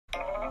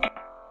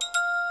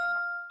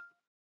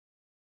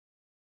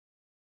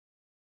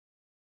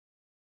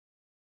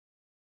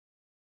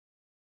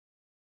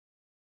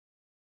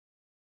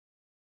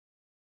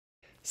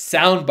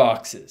Sound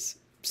boxes.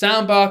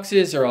 Sound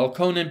boxes or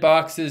Elkonin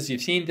boxes,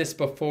 you've seen this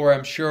before,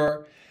 I'm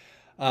sure.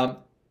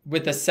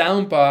 With a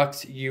sound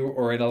box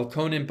or an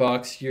Elkonin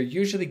box, you're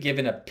usually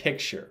given a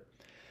picture.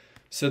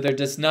 So there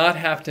does not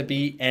have to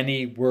be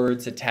any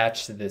words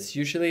attached to this.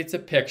 Usually it's a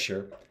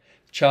picture.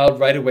 The child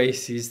right away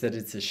sees that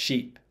it's a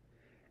sheep.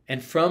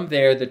 And from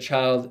there, the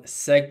child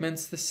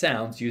segments the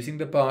sounds using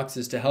the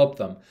boxes to help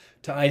them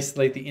to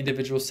isolate the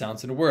individual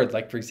sounds in a word.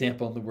 Like, for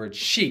example, in the word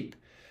sheep,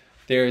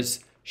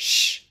 there's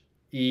sh,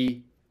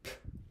 e, p,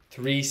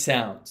 3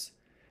 sounds.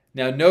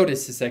 Now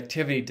notice this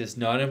activity does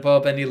not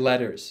involve any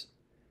letters.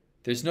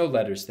 There's no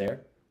letters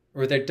there,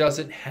 or there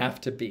doesn't have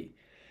to be.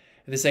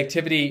 In this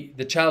activity,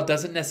 the child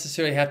doesn't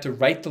necessarily have to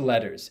write the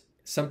letters.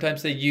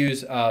 Sometimes they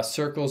use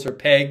circles or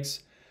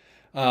pegs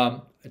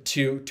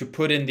to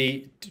put in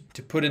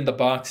the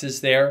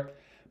boxes there.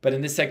 But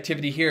in this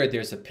activity here,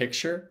 there's a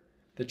picture.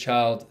 The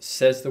child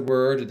says the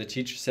word, or the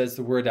teacher says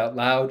the word out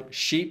loud,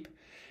 sheep,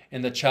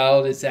 and the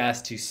child is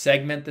asked to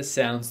segment the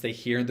sounds they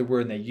hear in the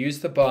word, and they use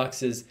the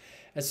boxes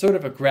as sort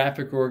of a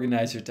graphic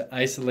organizer to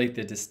isolate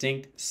the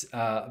distinct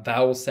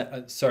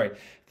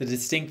the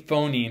distinct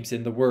phonemes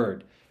in the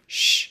word.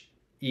 Sh,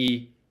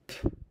 e, p,